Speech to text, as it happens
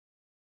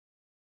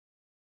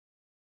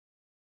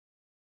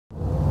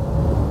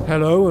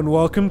Hello and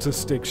welcome to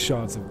Styx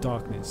Shards of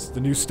Darkness, the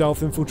new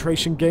stealth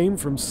infiltration game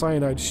from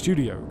Cyanide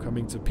Studios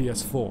coming to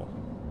PS4.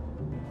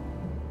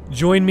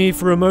 Join me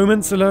for a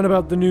moment to learn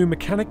about the new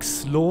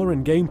mechanics, lore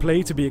and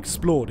gameplay to be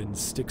explored in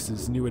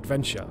Styx's new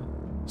adventure.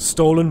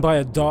 Stolen by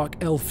a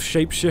dark elf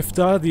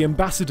shapeshifter, the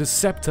Ambassador's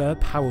Scepter,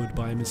 powered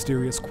by a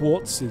mysterious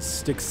quartz, is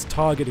Styx's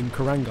target in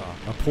Korangar,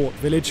 a port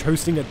village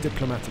hosting a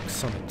diplomatic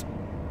summit.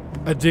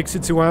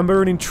 Addicted to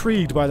amber and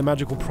intrigued by the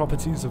magical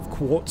properties of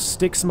quartz,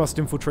 Styx must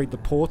infiltrate the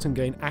port and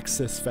gain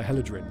access for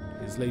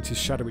Helidrin, his latest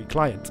shadowy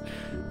client,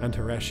 and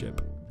her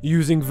airship.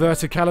 Using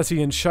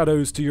verticality and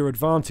shadows to your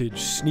advantage,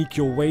 sneak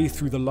your way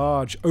through the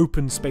large,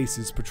 open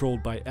spaces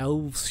patrolled by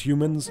elves,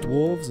 humans,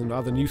 dwarves, and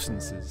other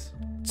nuisances.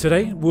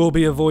 Today, we'll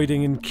be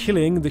avoiding and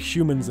killing the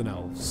humans and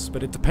elves,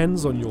 but it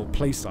depends on your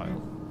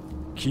playstyle.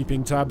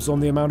 Keeping tabs on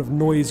the amount of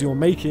noise you're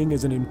making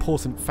is an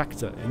important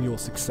factor in your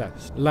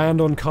success. Land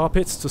on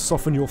carpets to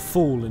soften your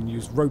fall and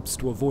use ropes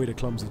to avoid a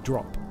clumsy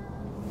drop.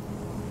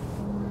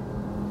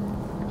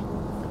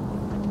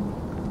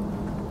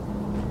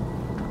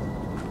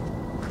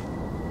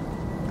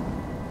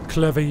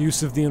 Clever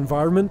use of the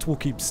environment will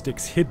keep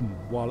Styx hidden,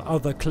 while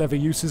other clever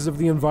uses of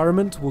the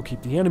environment will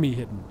keep the enemy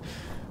hidden.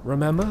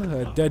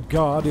 Remember, a dead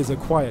guard is a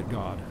quiet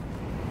guard.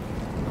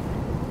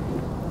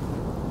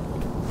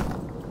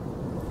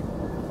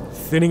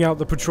 Thinning out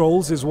the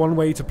patrols is one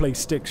way to play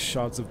Styx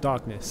Shards of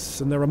Darkness,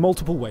 and there are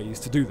multiple ways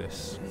to do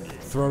this.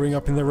 Throwing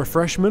up in their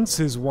refreshments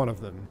is one of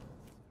them.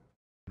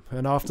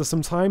 And after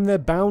some time, they're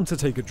bound to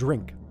take a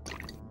drink.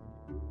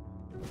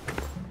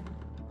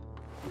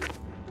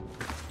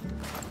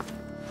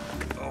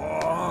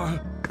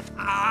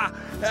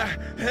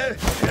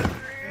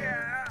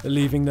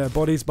 Leaving their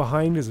bodies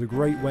behind is a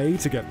great way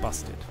to get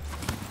busted.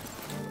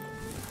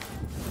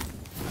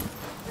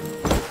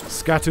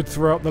 Scattered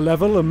throughout the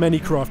level are many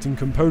crafting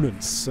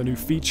components, a new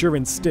feature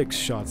in Styx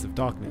Shards of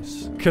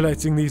Darkness.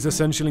 Collecting these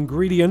essential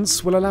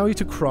ingredients will allow you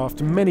to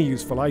craft many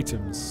useful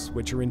items,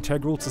 which are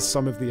integral to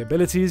some of the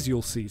abilities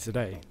you'll see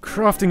today.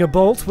 Crafting a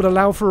bolt would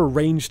allow for a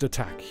ranged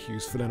attack,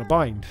 useful in a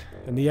bind,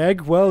 and the egg,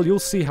 well, you'll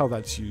see how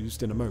that's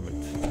used in a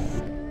moment.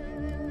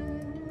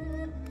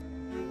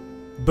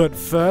 But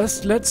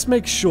first, let's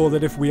make sure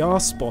that if we are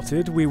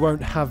spotted, we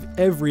won't have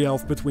every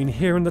elf between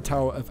here and the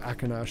Tower of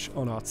Akanash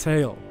on our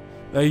tail.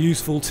 A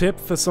useful tip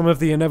for some of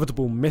the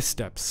inevitable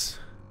missteps.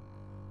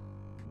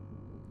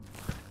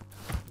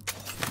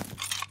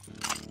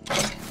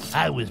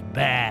 I was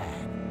bad.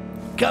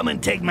 Come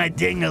and take my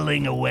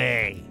ding-a-ling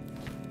away.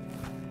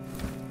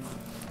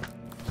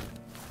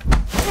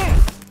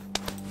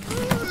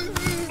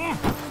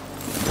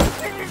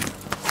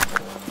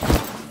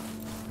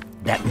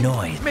 That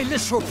noise. May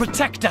Lishro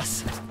protect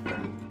us!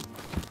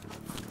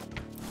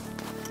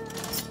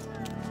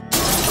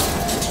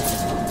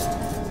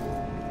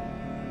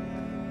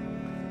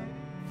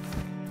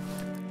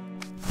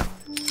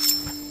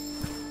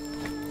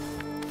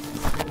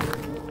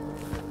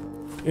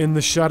 In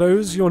the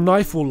shadows, your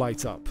knife will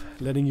light up,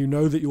 letting you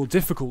know that you're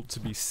difficult to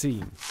be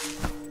seen.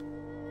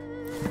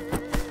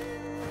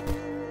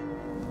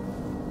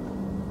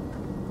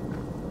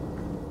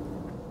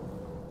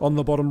 On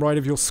the bottom right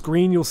of your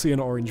screen, you'll see an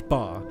orange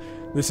bar.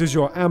 This is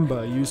your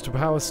amber used to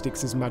power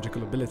Styx's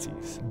magical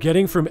abilities.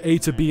 Getting from A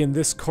to B in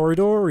this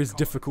corridor is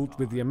difficult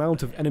with the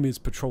amount of enemies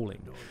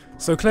patrolling,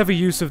 so clever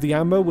use of the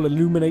amber will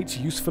illuminate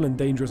useful and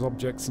dangerous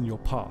objects in your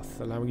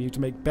path, allowing you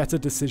to make better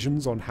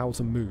decisions on how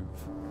to move.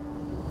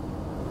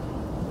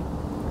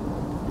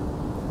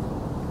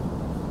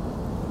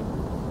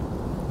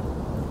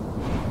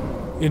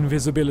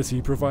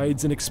 Invisibility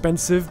provides an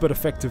expensive but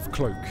effective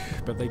cloak,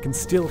 but they can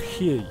still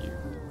hear you.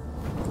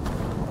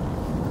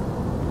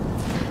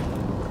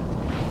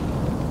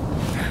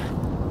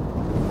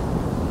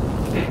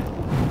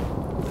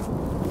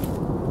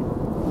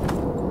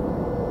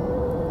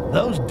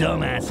 Those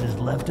dumbasses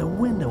left a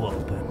window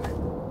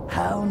open.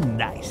 How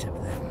nice of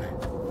them.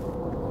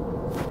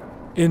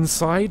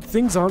 Inside,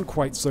 things aren't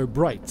quite so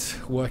bright,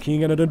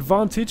 working at an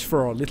advantage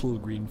for our little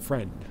green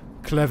friend.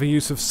 Clever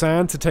use of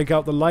sand to take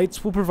out the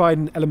lights will provide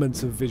an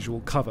element of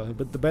visual cover,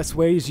 but the best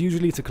way is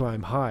usually to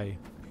climb high.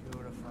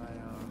 Purify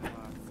our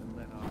hearts and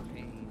let our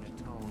pain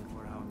atone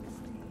for our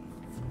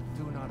misdeeds.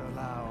 Do not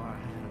allow our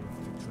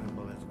hands to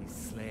tremble as we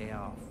slay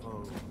our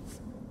foes,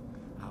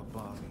 our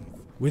bodies.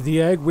 With the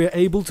egg, we're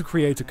able to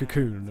create a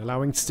cocoon,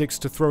 allowing Styx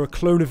to throw a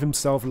clone of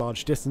himself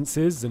large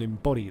distances and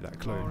embody that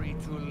clone. Glory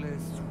to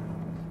List.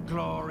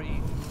 Glory.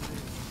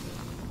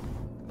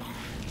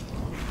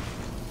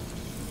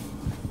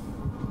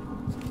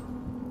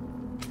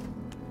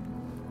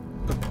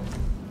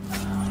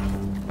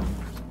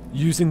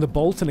 Using the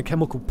bolt and a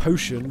chemical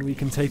potion, we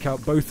can take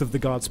out both of the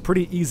guards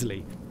pretty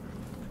easily,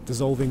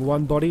 dissolving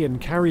one body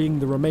and carrying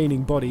the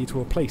remaining body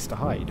to a place to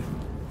hide.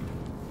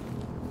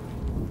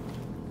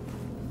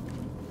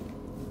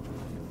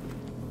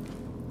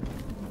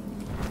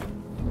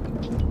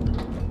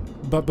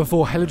 But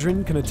before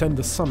Helidrin can attend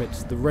the summit,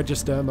 the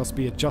register must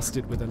be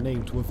adjusted with a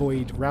name to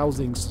avoid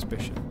rousing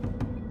suspicion.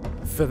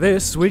 For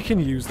this, we can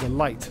use the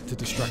light to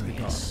distract the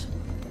guard.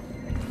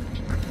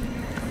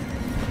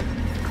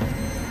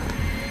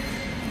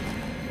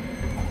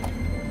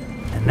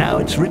 And now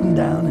it's written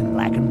down in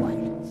black and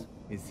white.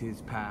 Is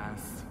his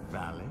past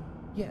valid?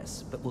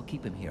 Yes, but we'll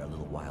keep him here a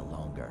little while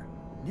longer.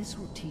 This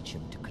will teach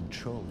him to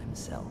control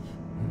himself.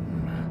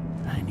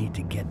 I need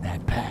to get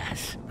that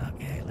pass.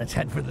 Okay, let's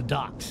head for the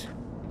docks.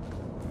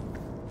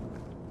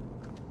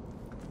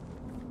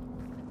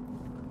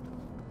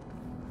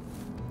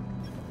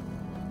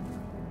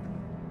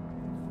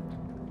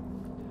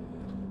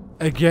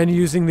 Again,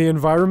 using the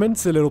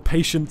environment, a little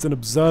patience and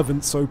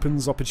observance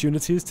opens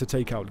opportunities to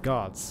take out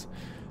guards.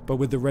 But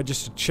with the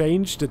register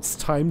changed, it's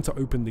time to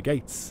open the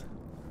gates.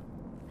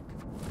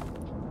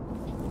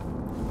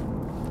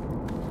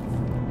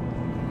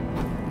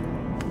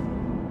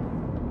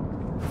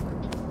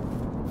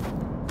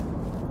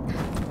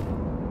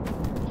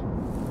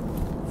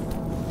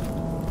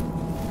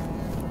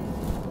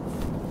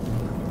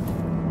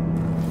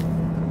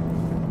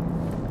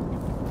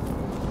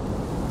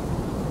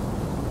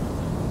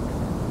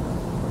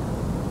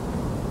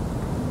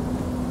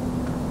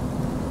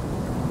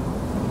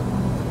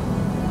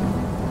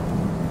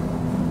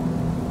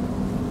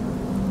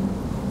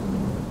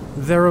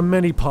 There are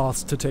many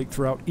paths to take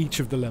throughout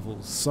each of the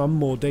levels, some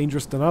more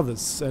dangerous than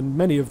others, and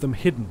many of them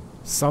hidden.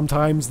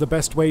 Sometimes the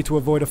best way to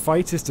avoid a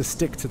fight is to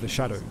stick to the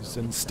shadows,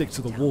 and stick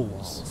to the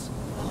walls.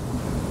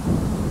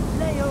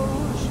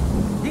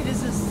 Leos, it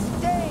is a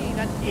stain,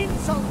 an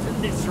insult to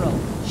this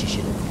road. She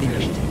should have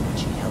finished it when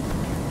she helped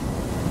me.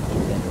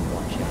 You better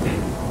watch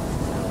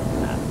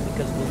out,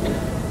 because we'll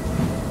carry.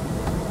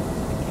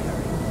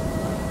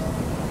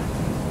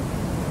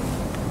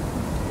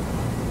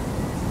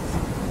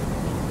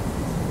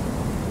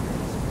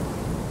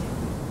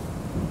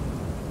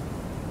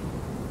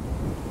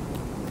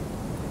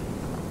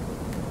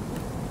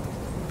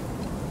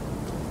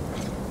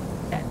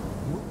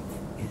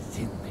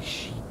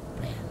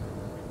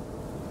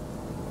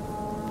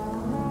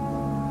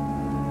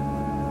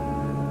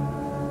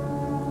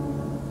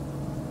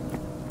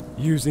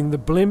 Using the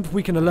blimp,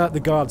 we can alert the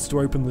guards to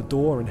open the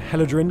door and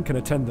Heladrin can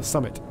attend the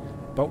summit.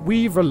 But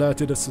we've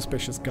alerted a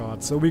suspicious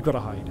guard, so we've got to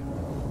hide.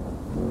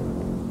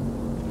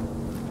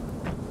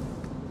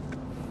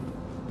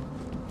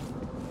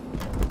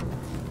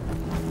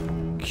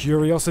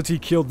 Curiosity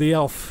killed the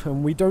elf,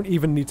 and we don't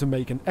even need to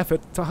make an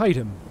effort to hide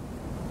him.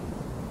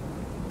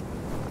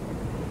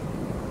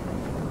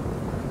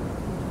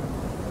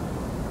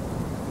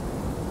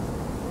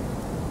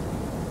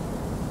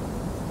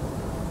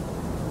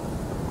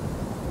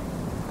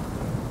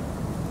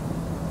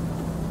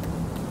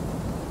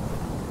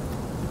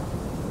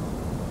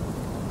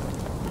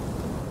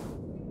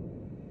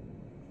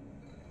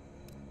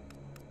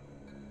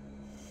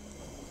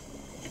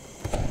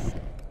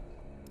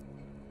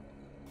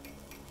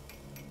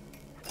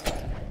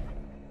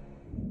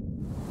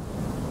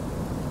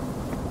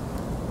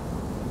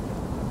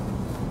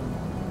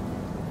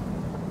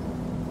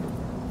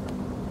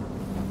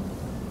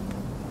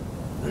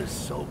 This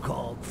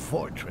so-called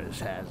fortress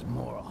has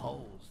more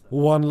holes than...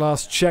 One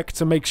last check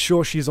to make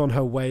sure she's on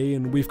her way,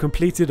 and we've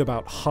completed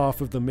about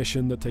half of the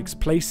mission that takes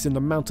place in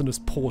the mountainous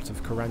port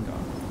of Korangar.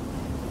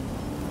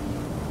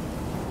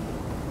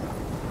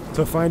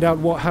 To find out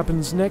what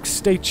happens next,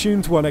 stay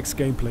tuned to our next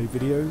gameplay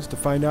videos to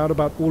find out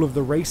about all of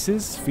the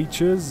races,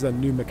 features, and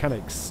new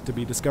mechanics to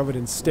be discovered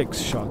in Styx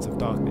Shards of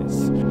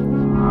Darkness.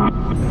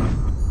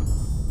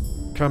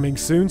 Coming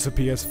soon to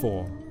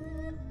PS4.